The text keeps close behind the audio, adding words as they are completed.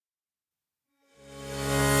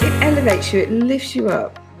It elevates you. It lifts you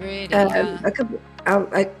up. Really, yeah. A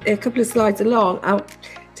couple of slides along, I'll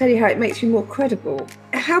tell you how it makes you more credible.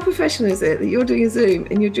 How professional is it that you're doing a Zoom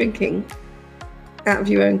and you're drinking out of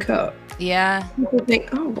your own cup? Yeah. People think,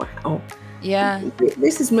 oh, wow. Yeah.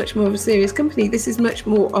 This is much more of a serious company. This is much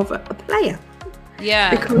more of a player.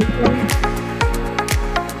 Yeah.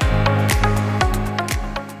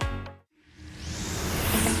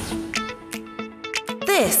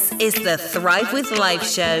 This is the Thrive with Live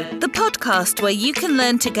show, the podcast where you can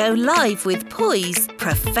learn to go live with poise,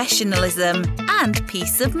 professionalism, and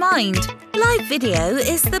peace of mind. Live video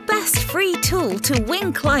is the best free tool to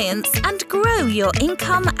win clients and grow your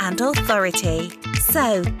income and authority.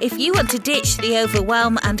 So, if you want to ditch the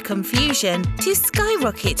overwhelm and confusion to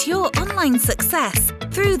skyrocket your online success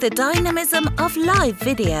through the dynamism of live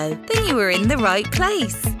video, then you are in the right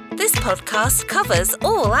place. This podcast covers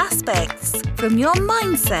all aspects, from your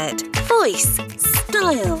mindset, voice,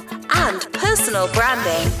 style, and personal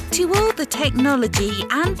branding to all the technology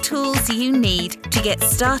and tools you need to get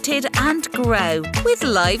started and grow with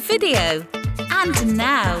live video. And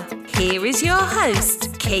now, here is your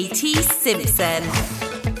host, Katie Simpson.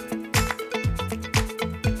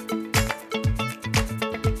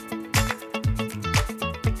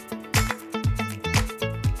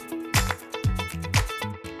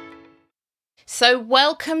 So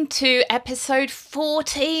welcome to episode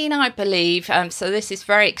 14, I believe. So this is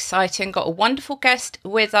very exciting. Got a wonderful guest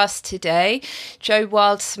with us today, Jo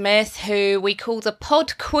Wildsmith, who we call the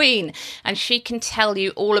Pod Queen, and she can tell you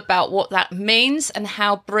all about what that means and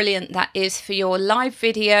how brilliant that is for your live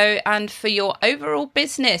video and for your overall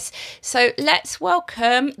business. So let's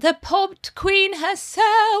welcome the Pod Queen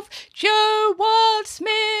herself, Jo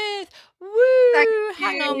Wildsmith. Woo!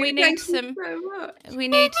 Hang on, we need some. We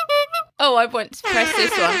need. Oh, I want to press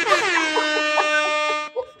this one. I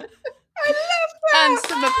love that. And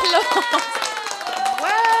some applause.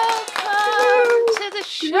 Welcome to the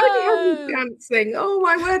show. Really have you dancing. Oh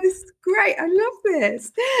my word, this is great. I love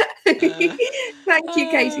this. Thank you,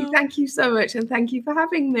 Katie. Thank you so much, and thank you for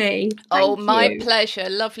having me. My pleasure.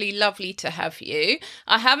 Lovely, lovely to have you.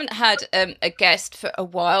 I haven't had a guest for a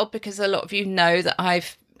while because a lot of you know that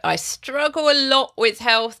I struggle a lot with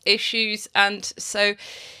health issues, and so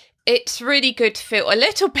it's really good to feel a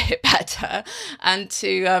little bit better and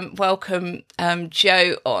to welcome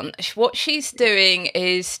Jo on. What she's doing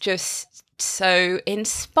is just so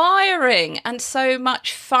inspiring and so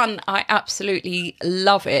much fun. I absolutely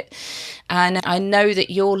love it, and I know that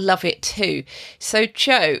you'll love it too. So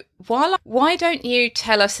Jo, why don't you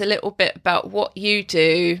tell us a little bit about what you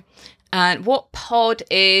do and what Pod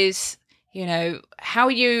is, you know, how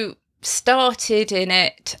you started in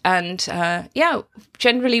it, and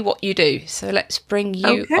generally what you do. So let's bring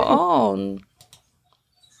you on.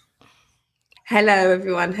 Hello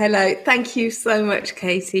everyone. Hello. Thank you so much,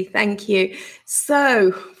 Katie. Thank you.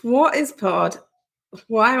 So what is Pod?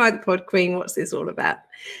 Why am I the Pod Queen? What's this all about?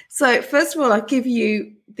 So first of all, I'll give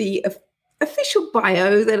you the official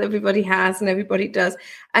bio that everybody has and everybody does,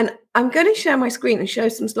 and I'm going to share my screen and show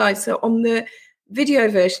some slides. So on the video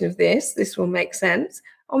version of this will make sense.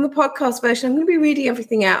 On the podcast version, I'm going to be reading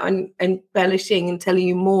everything out and embellishing and telling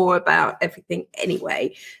you more about everything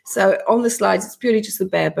anyway. So on the slides, it's purely just the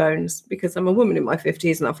bare bones because I'm a woman in my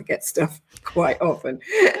 50s and I forget stuff quite often.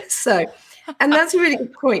 So, and that's a really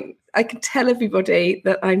good point. I can tell everybody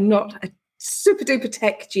that I'm not a super duper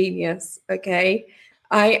tech genius, okay?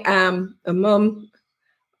 I am a mum,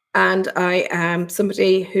 and I am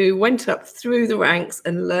somebody who went up through the ranks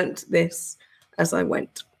and learnt this as I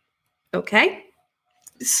went. Okay?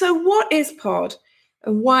 So what is Pod,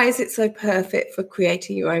 and why is it so perfect for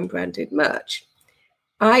creating your own branded merch?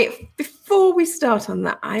 Before we start on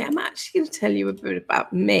that, I am actually going to tell you a bit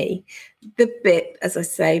about me, as I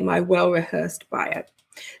say, my well-rehearsed bio.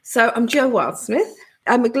 So I'm Jo Wildsmith.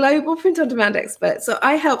 I'm a global print-on-demand expert. So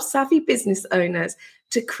I help savvy business owners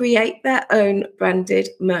to create their own branded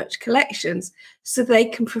merch collections so they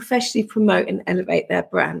can professionally promote and elevate their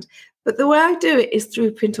brand. But the way I do it is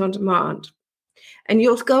through print-on-demand. And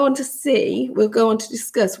we'll go on to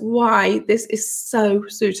discuss why this is so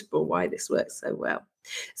suitable, why this works so well.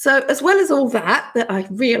 So as well as all that I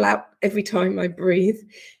reel out every time I breathe,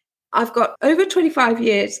 I've got over 25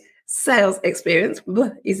 years sales experience,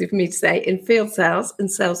 easy for me to say, in field sales and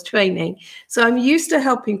sales training. So I'm used to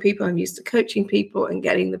helping people. I'm used to coaching people and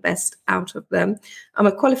getting the best out of them. I'm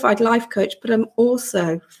a qualified life coach, but I'm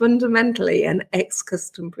also fundamentally an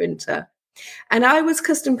ex-custom printer. And I was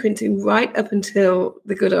custom printing right up until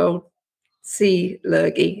the good old sea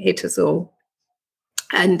lurgy hit us all.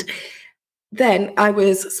 And then I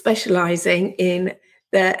was specializing in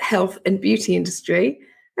the health and beauty industry.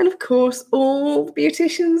 And of course, all the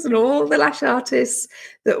beauticians and all the lash artists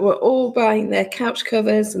that were all buying their couch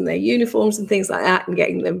covers and their uniforms and things like that and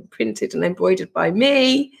getting them printed and embroidered by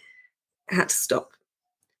me had to stop.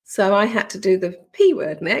 So I had to do the P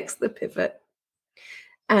word next, the pivot.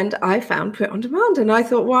 And I found print on demand. And I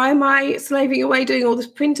thought, why am I slaving away doing all this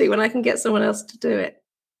printing when I can get someone else to do it?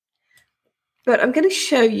 But I'm going to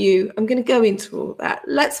show you, I'm going to go into all that.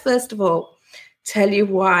 Let's first of all tell you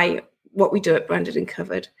what we do at Branded and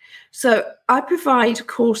Covered. So I provide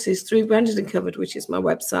courses through Branded and Covered, which is my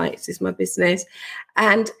website, this is my business,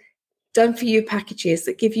 and done for you packages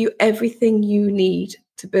that give you everything you need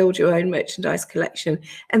to build your own merchandise collection.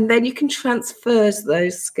 And then you can transfer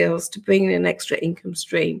those skills to bring in an extra income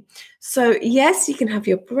stream. So yes, you can have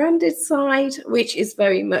your branded side, which is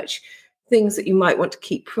very much things that you might want to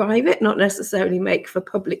keep private, not necessarily make for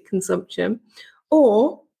public consumption.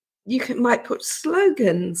 Or you might put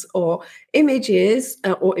slogans or images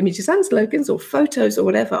and slogans or photos or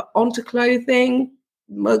whatever onto clothing,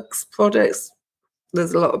 mugs, products.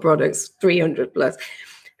 There's a lot of products, 300 plus.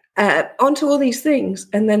 Onto all these things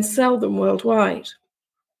and then sell them worldwide.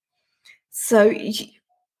 So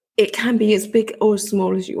it can be as big or as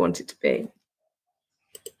small as you want it to be.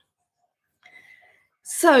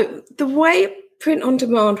 So the way print on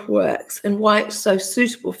demand works and why it's so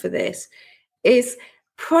suitable for this is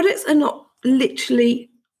products are not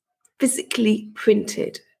literally physically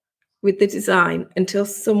printed with the design until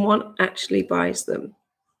someone actually buys them.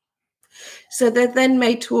 So they're then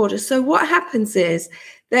made to order. So what happens is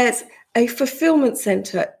there's a fulfillment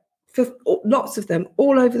center for lots of them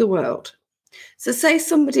all over the world. So say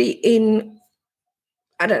somebody in,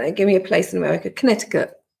 I don't know, give me a place in America,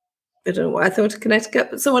 Connecticut. I don't know why I thought of Connecticut,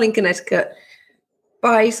 but someone in Connecticut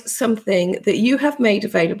buys something that you have made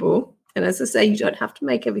available. And as I say, you don't have to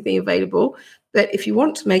make everything available, but if you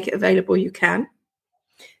want to make it available, you can.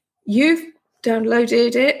 You've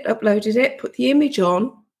downloaded it, uploaded it, put the image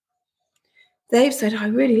on. They've said, I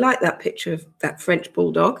really like that picture of that French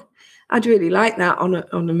bulldog. I'd really like that on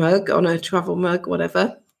a mug, on a travel mug,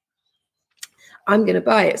 whatever. I'm going to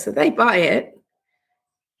buy it. So they buy it.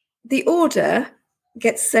 The order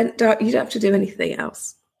gets sent out. You don't have to do anything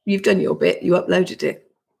else. You've done your bit. You uploaded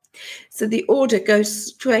it. So the order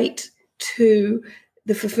goes straight to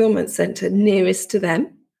the fulfillment center nearest to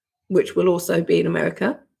them, which will also be in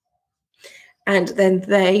America. And then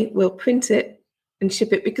they will print it and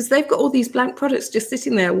ship it because they've got all these blank products just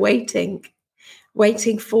sitting there waiting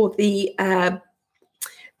for the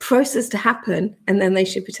process to happen, and then they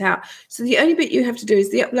ship it out. So the only bit you have to do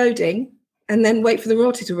is the uploading and then wait for the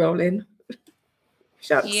royalty to roll in.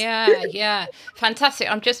 Shucks. Yeah.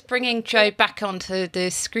 Fantastic. I'm just bringing Jo back onto the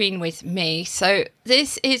screen with me. So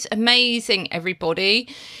this is amazing, everybody.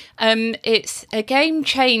 It's a game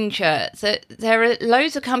changer. That there are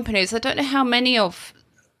loads of companies. I don't know how many of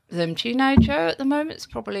them. Do you know, Jo, at the moment? It's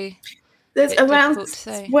probably there's around,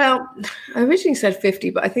 well, I originally said 50,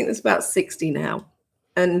 but I think there's about 60 now.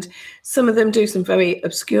 And some of them do some very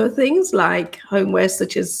obscure things like homeware,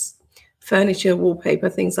 such as furniture, wallpaper,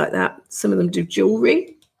 things like that. Some of them do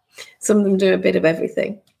jewelry. Some of them do a bit of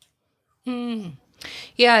everything.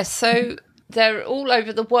 Yeah, so they're all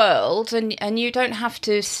over the world, and you don't have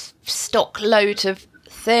to stock loads of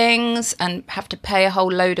things and have to pay a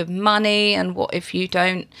whole load of money. And what if you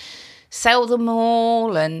don't sell them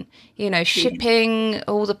all? And, shipping,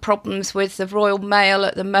 all the problems with the Royal Mail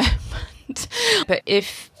at the moment. But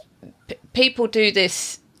if people do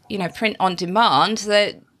this, print on demand,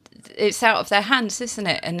 it's out of their hands, isn't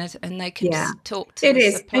it? And they can just talk to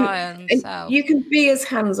the supplier themselves. And you can be as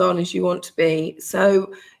hands-on as you want to be.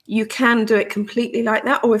 So you can do it completely like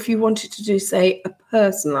that. Or if you wanted to do, say, a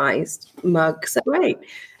personalised mug, so great.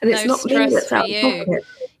 And it's not me that's out of pocket.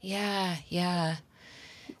 Yeah.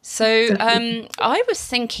 So I was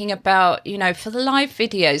thinking about, for the live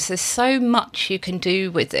videos, there's so much you can do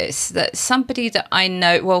with this that somebody that I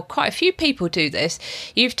know, well, quite a few people do this.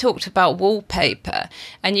 You've talked about wallpaper,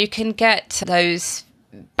 and you can get those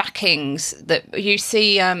backings that you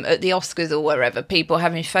see at the Oscars or wherever, people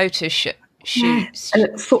having photo shoots. And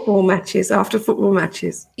at football matches, after football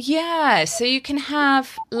matches. Yeah, so you can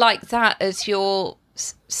have like that as your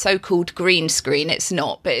so-called green screen. It's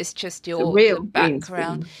not, but it's just your real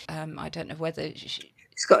background. I don't know whether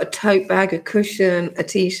it's got a tote bag, a cushion, a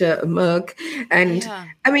t-shirt, a mug, and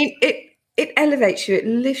I mean it elevates you, it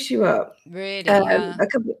lifts you up. Really,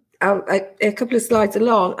 a couple of slides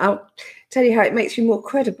along, I'll tell you how it makes you more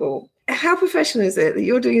credible. How professional is it that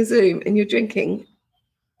you're doing a Zoom and you're drinking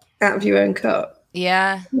out of your own cup?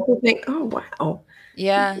 Yeah, people think, oh wow.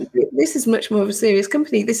 Yeah, this is much more of a serious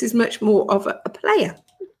company. This is much more of a player.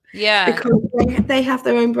 Yeah. Because they have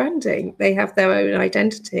their own branding. They have their own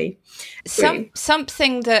identity.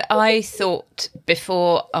 Something that I thought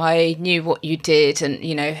before I knew what you did and,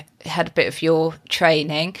 you know, had a bit of your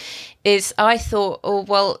training is I thought, oh,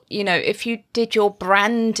 well, you know, if you did your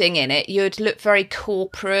branding in it, you'd look very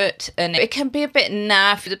corporate, and it can be a bit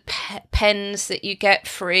naff, the pens that you get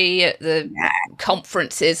free at the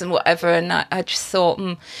conferences and whatever. And I just thought,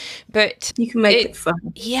 but you can make it fun.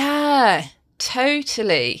 Yeah.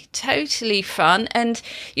 Totally fun, and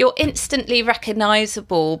you're instantly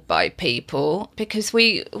recognizable by people, because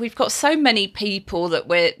we've got so many people that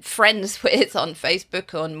we're friends with on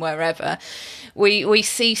Facebook, on wherever. We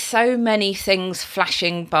see so many things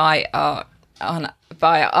flashing by our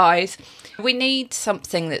eyes. We need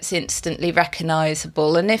something that's instantly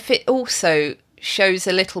recognizable, and if it also shows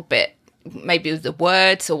a little bit, maybe with the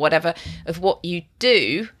words or whatever, of what you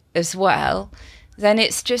do as well, then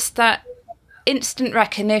it's just that instant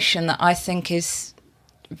recognition that I think is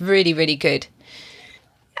really, really good.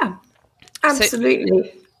 Yeah,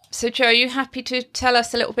 absolutely. So Jo, are you happy to tell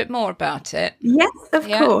us a little bit more about it? Yes, of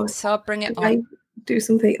course. So I'll bring it on. I do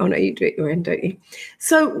something. Oh no, you do it your end, don't you?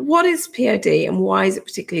 So what is POD and why is it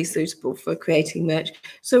particularly suitable for creating merch?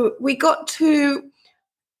 So we got to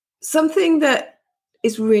something that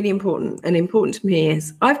is really important, and important to me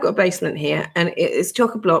is I've got a basement here, and it is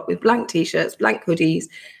chock-a-block with blank t-shirts, blank hoodies,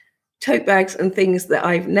 tote bags and things that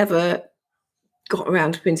I've never got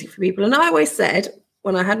around to printing for people. And I always said,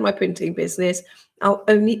 when I had my printing business, I'll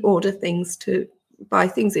only buy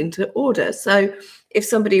things into order. So if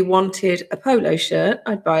somebody wanted a polo shirt,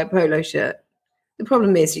 I'd buy a polo shirt. The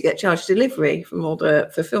problem is you get charged delivery from all the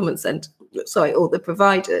fulfillment all the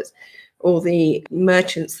providers, all the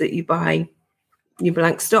merchants that you buy your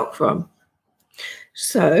blank stock from.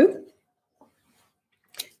 So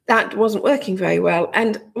that wasn't working very well.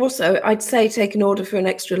 And also, I'd say take an order for an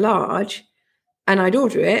extra large, and I'd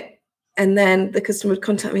order it, and then the customer would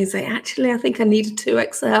contact me and say, actually, I think I need a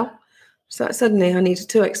 2XL. So suddenly I need a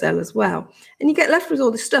 2XL as well. And you get left with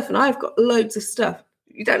all this stuff, and I've got loads of stuff.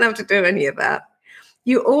 You don't have to do any of that.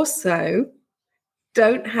 You also you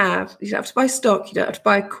don't have to buy stock, you don't have to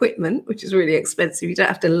buy equipment, which is really expensive. You don't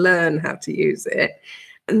have to learn how to use it.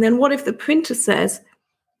 And then what if the printer says,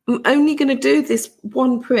 I'm only going to do this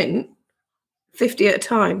one print 50 at a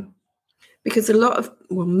time? Because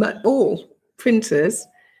all printers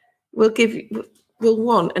will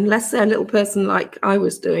want, unless they're a little person like I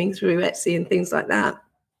was doing through Etsy and things like that,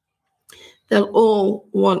 they'll all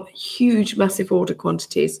want huge, massive order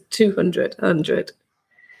quantities, 200, 100.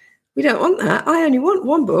 We don't want that. I only want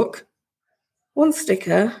one book, one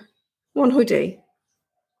sticker, one hoodie.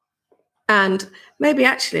 And maybe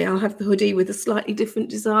actually I'll have the hoodie with a slightly different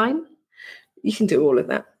design. You can do all of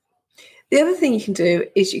that. The other thing you can do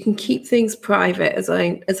is you can keep things private. As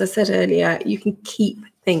I said earlier, you can keep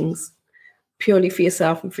things purely for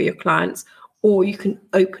yourself and for your clients, or you can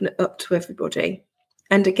open it up to everybody.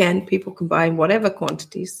 And again, people can buy in whatever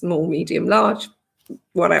quantities, small, medium, large,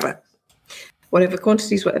 whatever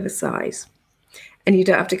quantities, whatever size. And you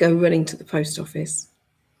don't have to go running to the post office.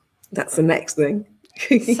 That's the next thing.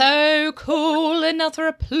 So cool. Another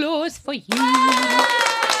applause for you.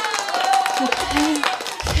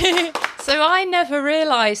 So I never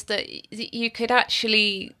realised that you could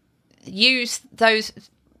actually use those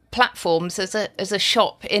platforms as a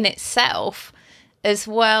shop in itself, as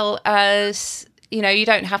well as, you know, you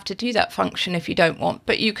don't have to do that function if you don't want,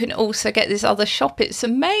 but you can also get this other shop. It's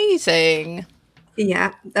amazing.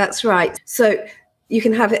 Yeah, that's right. So you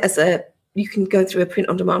can have it you can go through a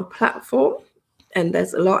print-on-demand platform, and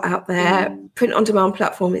there's a lot out there. Print-on-demand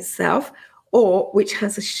platform itself, or which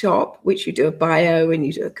has a shop, which you do a bio and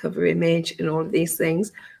you do a cover image and all of these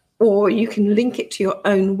things, or you can link it to your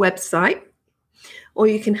own website, or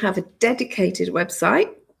you can have a dedicated website,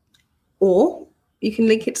 or you can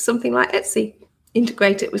link it to something like Etsy,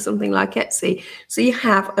 integrate it with something like Etsy. So you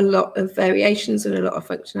have a lot of variations and a lot of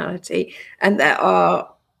functionality. And there are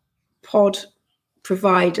pod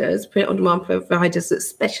providers, print-on-demand providers that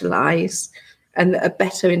specialize and that are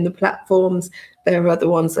better in the platforms. There are other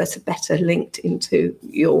ones that are better linked into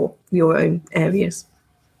your own areas.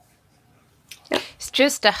 Yeah. It's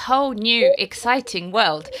just a whole new exciting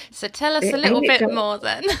world. So tell us a little bit more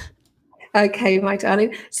then. Okay, my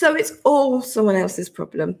darling. So it's all someone else's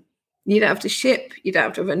problem. You don't have to ship. You don't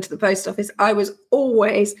have to run to the post office. I was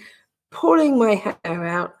always pulling my hair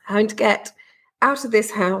out, having to get out of this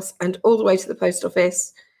house and all the way to the post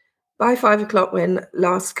office by 5 o'clock when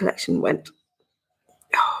last collection went.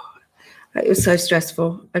 Oh, it was so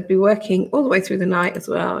stressful. I'd be working all the way through the night as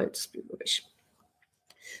well. It'd just be rubbish.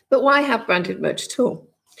 But why have branded merch at all?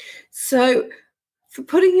 So for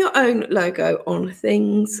putting your own logo on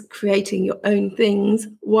things, creating your own things,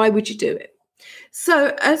 why would you do it?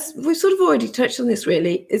 So as we've sort of already touched on this,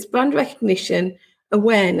 really, it's brand recognition,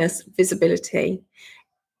 awareness, visibility.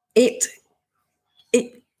 It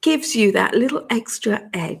gives you that little extra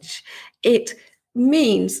edge. It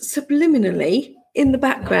means subliminally in the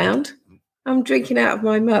background, I'm drinking out of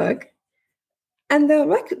my mug, and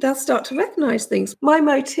they'll start to recognize things. My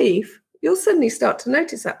motif, you'll suddenly start to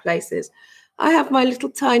notice that places. I have my little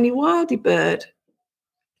tiny wildy bird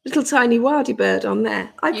on there.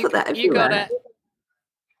 I put that everywhere. You got it.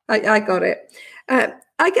 I got it.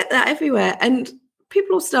 I get that everywhere, and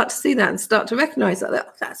people will start to see that and start to recognize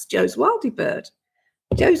that that's Joe's wildy bird.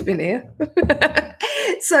 Joe's been here.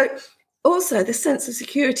 So also the sense of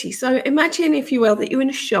security. So imagine, if you will, that you're in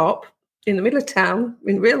a shop in the middle of town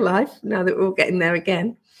in real life, now that we're all getting there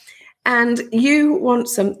again, and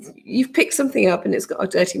you've picked something up and it's got a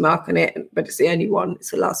dirty mark on it, but it's the only one,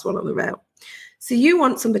 it's the last one on the rail. So you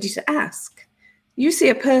want somebody to ask. You see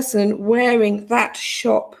a person wearing that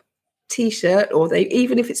shop T-shirt, or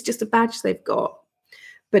even if it's just a badge they've got,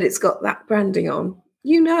 but it's got that branding on,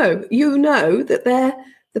 you know that they're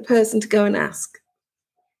the person to go and ask.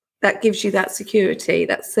 That gives you that security,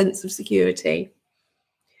 that sense of security.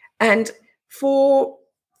 And for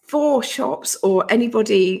shops or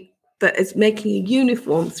anybody that is making a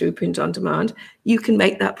uniform through print on demand, you can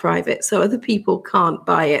make that private, so other people can't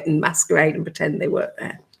buy it and masquerade and pretend they work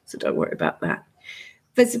there. So don't worry about that.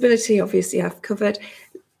 Visibility, obviously, I've covered.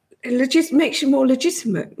 It makes you more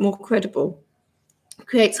legitimate, more credible.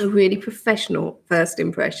 Creates a really professional first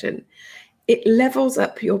impression. It levels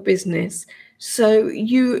up your business, so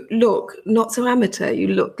you look not so amateur. You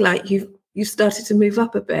look like you started to move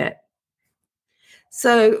up a bit.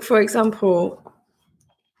 So, for example,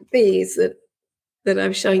 these that I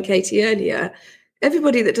was showing Katie earlier,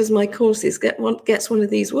 everybody that does my courses gets one of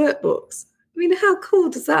these workbooks. I mean, how cool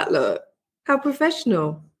does that look? How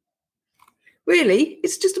professional. Really,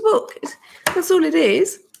 it's just a book. That's all it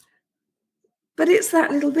is. But it's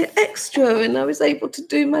that little bit extra, and I was able to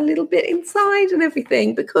do my little bit inside and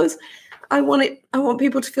everything, because I want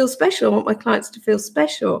people to feel special. I want my clients to feel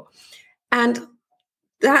special. And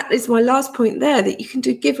that is my last point there, that you can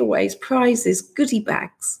do giveaways, prizes, goodie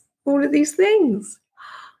bags, all of these things.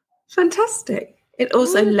 Fantastic. It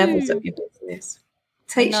also levels up your business,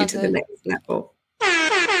 takes you to the next level.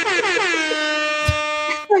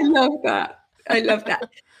 I love that.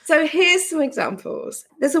 So here's some examples.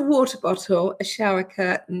 There's a water bottle, a shower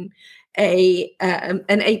curtain, an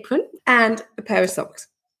apron, and a pair of socks.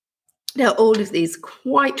 Now, all of these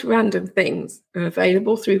quite random things are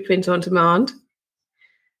available through print on demand.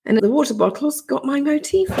 And the water bottle's got my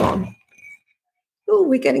motif on. Oh,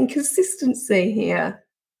 we're getting consistency here.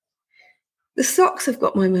 The socks have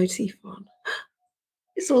got my motif on.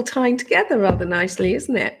 It's all tying together rather nicely,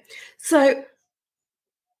 isn't it? So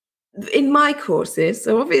in my courses,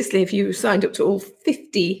 so obviously if you signed up to all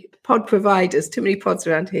 50 pod providers, too many pods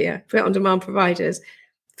around here, print on demand providers,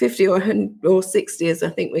 50 or 60 as I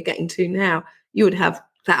think we're getting to now, you would have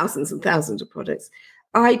thousands and thousands of products.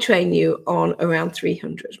 I train you on around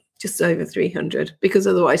 300, just over 300, because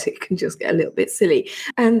otherwise it can just get a little bit silly.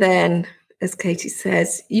 And then, as Katie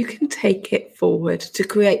says, you can take it forward to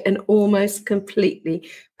create an almost completely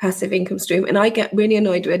passive income stream. And I get really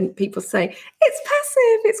annoyed when people say, it's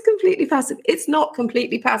passive, it's completely passive. It's not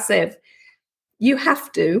completely passive. You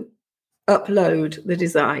have to upload the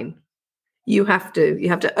design. You have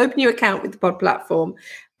to open your account with the pod platform,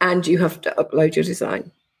 and you have to upload your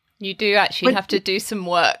design. You do actually have to do some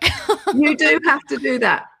work. You do have to do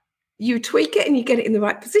that. You tweak it and you get it in the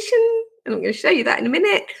right position. And I'm going to show you that in a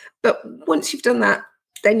minute. But once you've done that,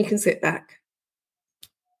 then you can sit back.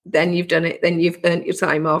 Then you've done it. Then you've earned your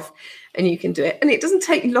time off and you can do it. And it doesn't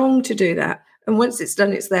take long to do that. And once it's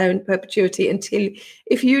done, it's there in perpetuity until,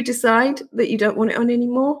 if you decide that you don't want it on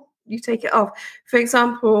anymore, you take it off. For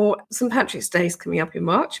example, St. Patrick's Day is coming up in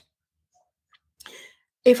March.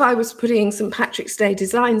 If I was putting St. Patrick's Day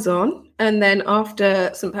designs on, and then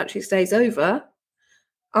after St. Patrick's Day is over,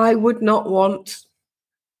 I would not want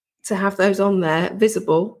to have those on there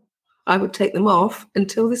visible. I would take them off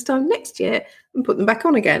until this time next year and put them back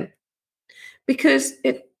on again, because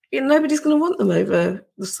nobody's going to want them over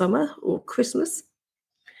the summer or Christmas.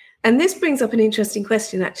 And this brings up an interesting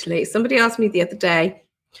question, actually. Somebody asked me the other day,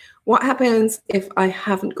 what happens if I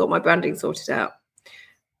haven't got my branding sorted out?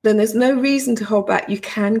 Then there's no reason to hold back. You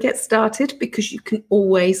can get started, because you can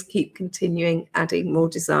always keep continuing adding more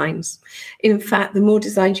designs. In fact, the more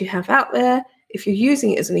designs you have out there, if you're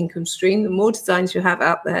using it as an income stream, the more designs you have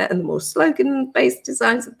out there and the more slogan-based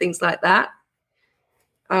designs and things like that,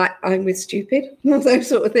 I'm with stupid, all those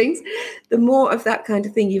sort of things. The more of that kind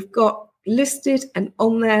of thing you've got listed and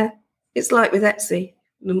on there, it's like with Etsy,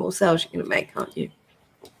 the more sales you're going to make, aren't you?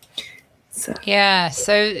 So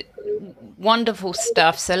wonderful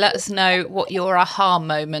stuff. So let us know what your aha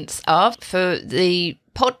moments are. For the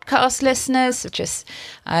podcast listeners, just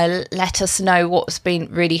let us know what's been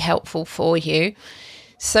really helpful for you.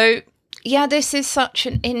 So this is such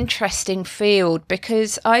an interesting field,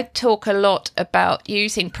 because I talk a lot about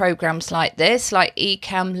using programs like this, like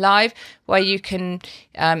Ecamm Live, where you can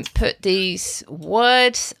put these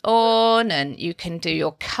words on and you can do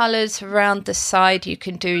your colours around the side. You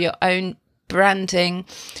can do your own branding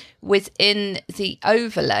within the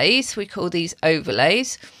overlays. We call these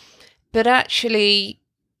overlays. But actually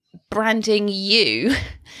branding you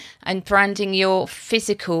and branding your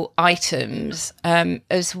physical items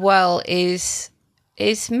as well is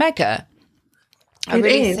mega. I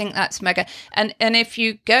really think that's mega. And if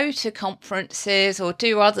you go to conferences or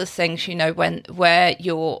do other things, where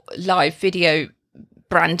your live video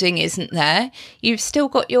branding isn't there, you've still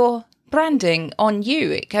got your branding on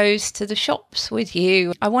you. It goes to the shops with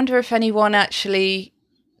you. I wonder if anyone actually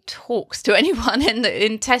talks to anyone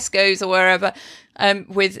in Tesco's or wherever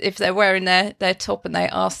if they're wearing their top and they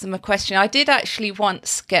ask them a question. I did actually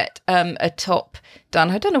once get a top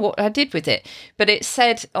done. I don't know what I did with it, but it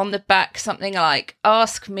said on the back something like,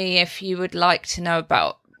 ask me if you would like to know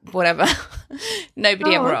about whatever.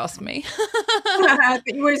 Nobody ever asked me. But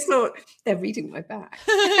you always thought, they're reading my back.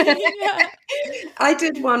 I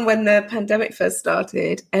did one when the pandemic first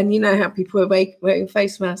started, and you know how people were wearing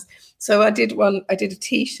face masks. So I did a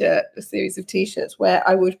T-shirt, a series of T-shirts where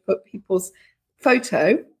I would put people's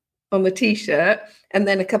photo on the T-shirt and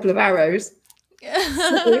then a couple of arrows.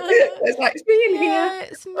 It's like, it's me in here.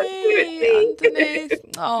 It's me underneath.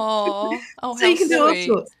 Oh, so you can do all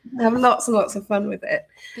sorts. Have lots and lots of fun with it,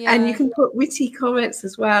 and you can put witty comments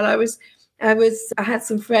as well. I had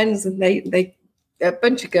some friends, and they a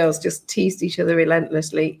bunch of girls just teased each other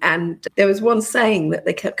relentlessly, and there was one saying that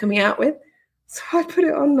they kept coming out with. So I put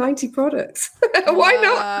it on 90 products. Why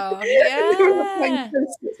not? Yeah. They were playing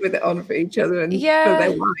with it on for each other and for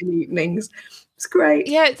their wine evenings. It's great.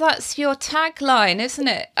 Yeah, that's your tagline, isn't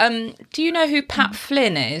it? Do you know who Pat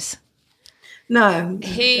Flynn is? No.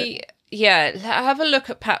 Have a look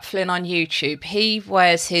at Pat Flynn on YouTube. He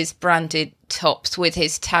wears his branded tops with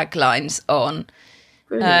his taglines on.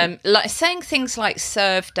 Like saying things like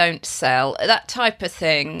serve, don't sell, that type of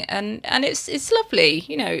thing. And it's lovely,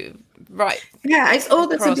 right. Yeah, it's all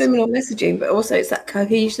the subliminal messaging, but also it's that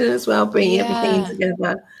cohesion as well, bringing everything in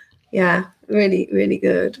together. Yeah, really, really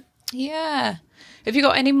good. Yeah. Have you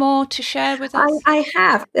got any more to share with us? I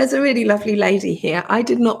have. There's a really lovely lady here. I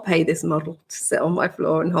did not pay this model to sit on my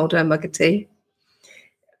floor and hold her mug of tea.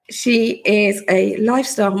 She is a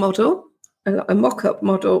lifestyle model, a mock-up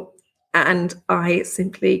model, and I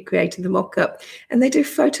simply created the mock-up. And they do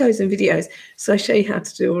photos and videos, so I show you how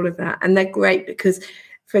to do all of that. And they're great because,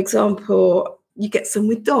 for example, you get some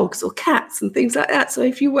with dogs or cats and things like that. So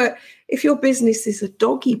if your business is a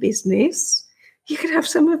doggy business, you could have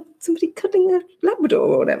somebody cutting a Labrador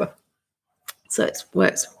or whatever. So it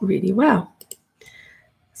works really well.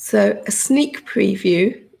 So a sneak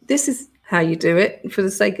preview. This is how you do it. For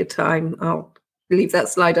the sake of time, I'll leave that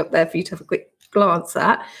slide up there for you to have a quick glance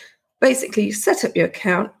at. Basically, you set up your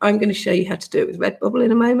account. I'm going to show you how to do it with Redbubble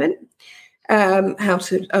in a moment. How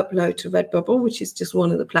to upload to Redbubble, which is just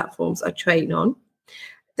one of the platforms I train on.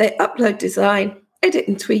 They upload design, edit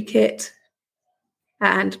and tweak it,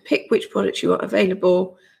 and pick which products you want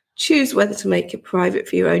available. Choose whether to make it private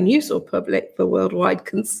for your own use or public for worldwide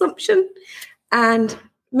consumption. And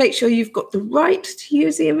make sure you've got the right to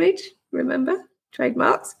use the image, remember,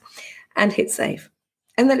 trademarks, and hit save.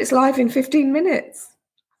 And then it's live in 15 minutes.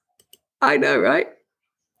 I know, right?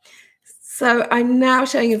 So I'm now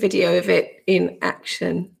showing a video of it in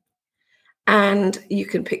action. And you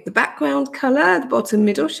can pick the background color. The bottom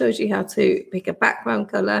middle shows you how to pick a background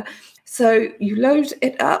color. So you load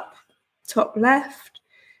it up, top left.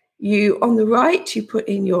 On the right, you put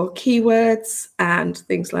in your keywords and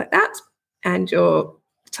things like that, and your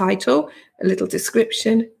title, a little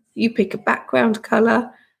description. You pick a background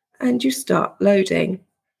color and you start loading.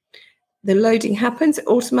 The loading happens, it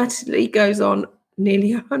automatically goes on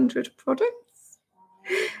nearly 100 products.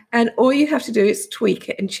 And all you have to do is tweak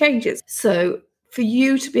it and change it. So for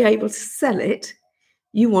you to be able to sell it,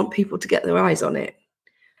 you want people to get their eyes on it.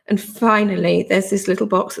 And finally, there's this little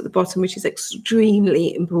box at the bottom, which is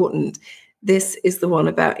extremely important. This is the one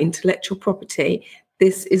about intellectual property.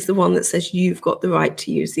 This is the one that says you've got the right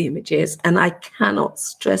to use the images. And I cannot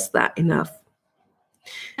stress that enough.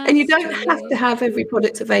 And you don't have to have every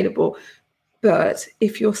product available. But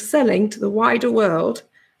if you're selling to the wider world,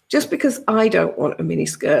 just because I don't want a mini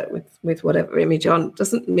skirt with whatever image on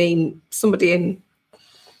doesn't mean someone in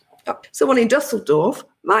Dusseldorf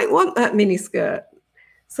might want that mini skirt.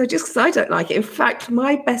 So just because I don't like it, in fact,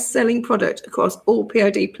 my best-selling product across all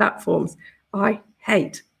POD platforms, I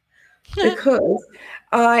hate. Because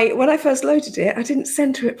when I first loaded it, I didn't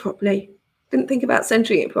center it properly. Didn't think about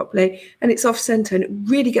centering it properly, and it's off center, and it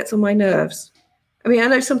really gets on my nerves. I mean, I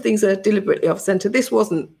know some things are deliberately off center. This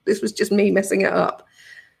wasn't. This was just me messing it up.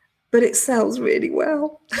 But it sells really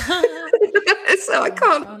well. So I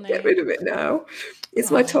can't get rid of it now.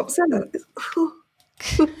 It's my top seller.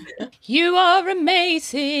 You are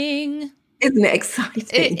amazing. Isn't it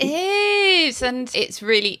exciting? It is, and it's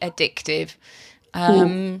really addictive.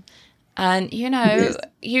 And,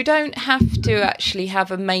 you don't have to actually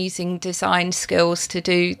have amazing design skills to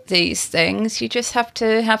do these things. You just have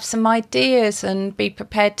to have some ideas and be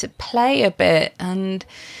prepared to play a bit and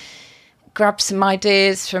grab some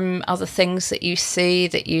ideas from other things that you see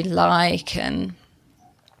that you like. And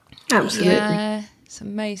absolutely. Yeah, it's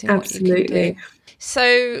amazing what you can do.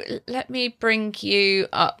 So let me bring you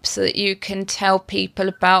up so that you can tell people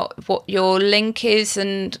about what your link is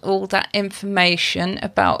and all that information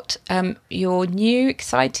about your new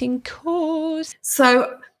exciting course.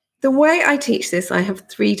 So the way I teach this, I have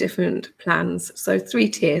 3 different plans. So 3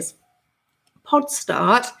 tiers. Pod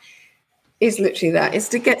Start is literally that. It's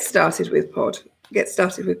to get started with Pod, get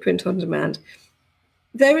started with print on demand.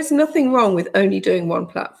 There is nothing wrong with only doing one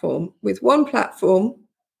platform. With one platform,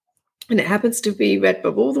 and it happens to be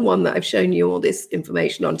Redbubble, the one that I've shown you all this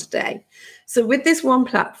information on today. So with this one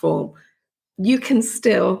platform, you can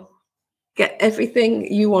still get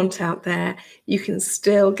everything you want out there. You can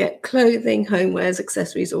still get clothing, homewares,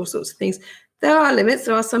 accessories, all sorts of things. There are limits.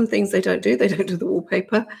 There are some things they don't do. They don't do the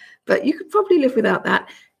wallpaper, but you could probably live without that.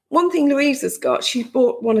 One thing Louise has got, she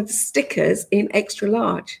bought one of the stickers in extra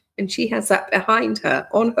large, and she has that behind her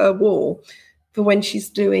on her wall for when she's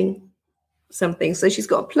doing something. So she's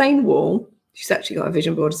got a plain wall. She's actually got a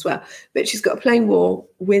vision board as well, but she's got a plain wall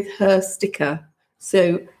with her sticker.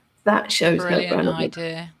 So that shows brilliant her brand.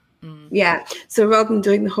 Idea. Yeah. So rather than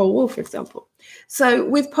doing the whole wall, for example. So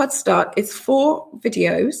with Pod Start, it's 4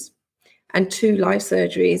 videos and 2 live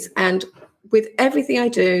surgeries. And with everything I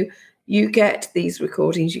do, you get these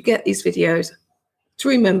recordings, you get these videos to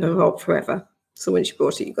remember Rob forever. So once you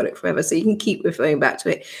bought it, you've got it forever. So you can keep referring back to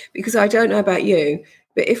it. Because I don't know about you,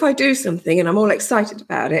 but if I do something and I'm all excited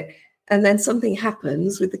about it, and then something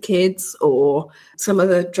happens with the kids or some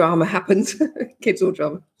other drama happens, kids or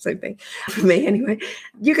drama, same thing for me anyway,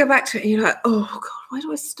 you go back to it and you're like, oh God, where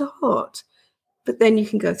do I start? But then you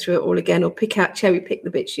can go through it all again or cherry pick the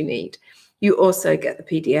bits you need. You also get the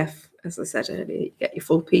PDF, as I said earlier, you get your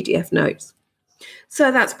full PDF notes.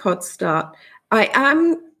 So that's Pod Start. I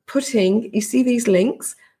am putting, you see these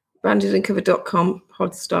links, brandedandcovered.com,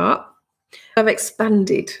 Pod Start. I've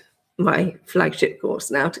expanded my flagship course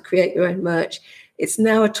now to create your own merch. It's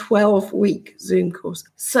now a 12-week Zoom course.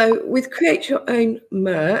 So with Create Your Own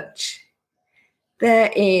Merch,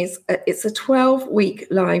 it's a 12-week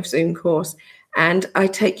live Zoom course, and I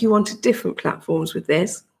take you onto different platforms with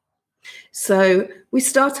this. So we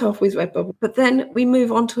start off with Redbubble, but then we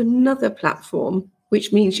move on to another platform,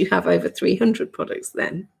 which means you have over 300 products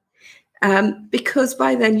then, because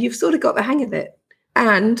by then you've sort of got the hang of it.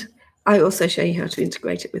 And I also show you how to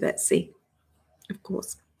integrate it with Etsy, of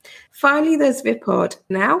course. Finally, there's VipPod.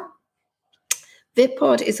 Now,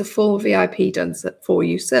 VipPod is a full VIP done for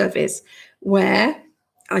you service where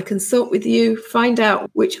I consult with you, find out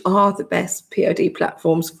which are the best POD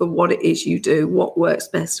platforms for what it is you do, what works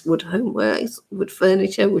best, would homewares, would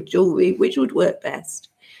furniture, would jewelry, which would work best.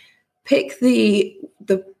 Pick the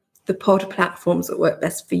pod platforms that work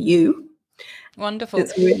best for you. Wonderful.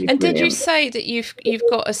 Really and brilliant. Did you say that you've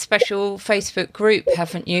got a special Facebook group,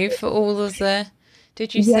 haven't you, for all of the?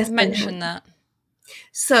 Did you mention that?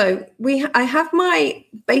 So I have my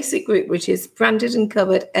basic group, which is Branded and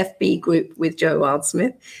Covered FB group with Joe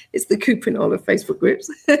Wildsmith. It's the Cuprinol of Facebook groups.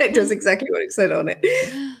 It does exactly what it said on it.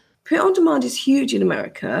 Print on demand is huge in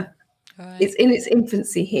America. Right. It's in its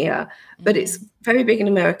infancy here, but it's very big in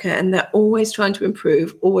America, and they're always trying to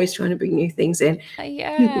improve, always trying to bring new things in.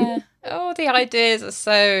 Yeah. Oh, the ideas are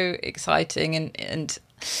so exciting and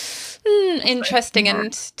interesting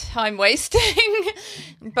and time wasting.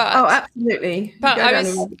 But absolutely. But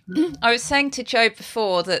I was saying to Joe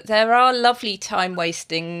before that there are lovely time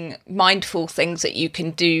wasting, mindful things that you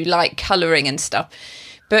can do, like colouring and stuff.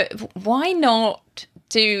 But why not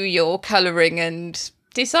do your colouring and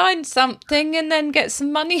design something and then get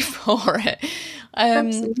some money for it?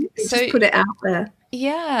 Absolutely. So just put it out there.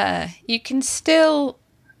 Yeah, you can still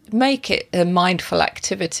make it a mindful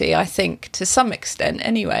activity, I think, to some extent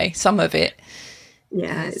anyway, some of it.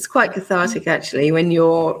 Yeah, it's quite cathartic actually when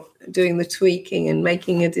you're doing the tweaking and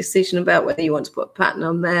making a decision about whether you want to put a pattern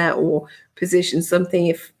on there or position something.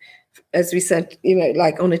 If, as we said,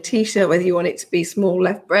 like on a t-shirt, whether you want it to be small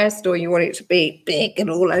left breast or you want it to be big and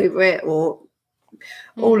all over it, or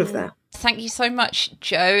all of that. Thank you so much,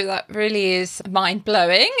 Jo. That really is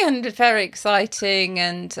mind-blowing and very exciting,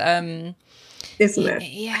 and isn't it?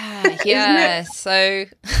 Yeah. So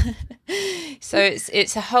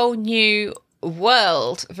it's a whole new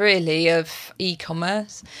world, really, of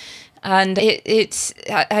e-commerce, and it's,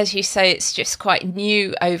 as you say, it's just quite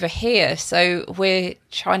new over here. So we're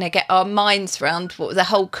trying to get our minds around what the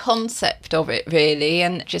whole concept of it, really,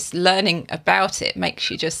 and just learning about it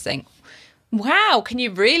makes you just think, wow, can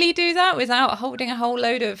you really do that without holding a whole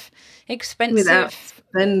load of expensive... Without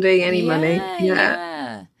spending any money.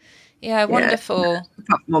 Yeah, wonderful. Yeah.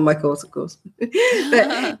 Apart from on my course, of course.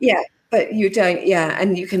 But you don't,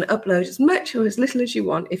 and you can upload as much or as little as you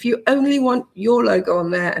want. If you only want your logo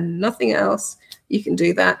on there and nothing else, you can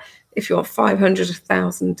do that. If you want 500,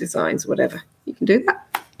 1,000 designs, whatever, you can do that.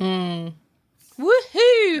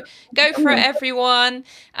 Woohoo! Go for it, everyone,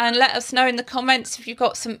 and let us know in the comments if you've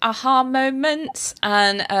got some aha moments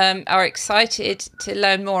and are excited to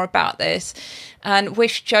learn more about this, and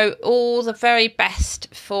wish Jo all the very best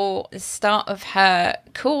for the start of her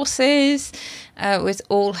courses with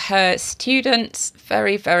all her students.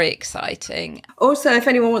 Very, very exciting. Also, if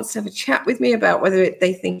anyone wants to have a chat with me about whether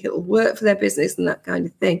they think it'll work for their business and that kind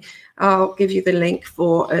of thing, I'll give you the link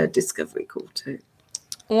for a discovery call too.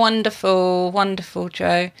 Wonderful,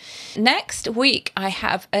 Jo. Next week, I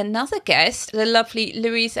have another guest. The lovely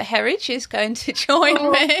Louisa Herridge is going to join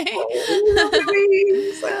me.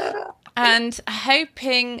 Louisa. And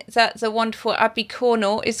hoping that the wonderful Abby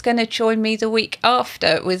Cornell is going to join me the week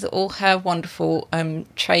after with all her wonderful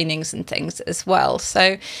trainings and things as well.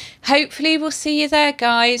 So hopefully we'll see you there,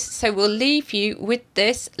 guys. So we'll leave you with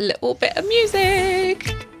this little bit of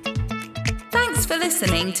music. Thanks for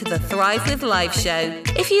listening to the Thrive with Live show.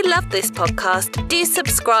 If you love this podcast, do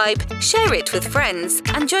subscribe, share it with friends,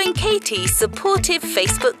 and join Katie's supportive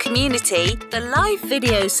Facebook community, the Live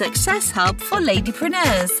Video Success Hub for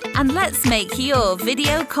Ladypreneurs. And let's make your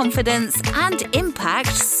video confidence and impact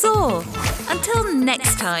soar. Until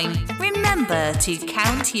next time, remember to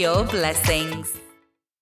count your blessings.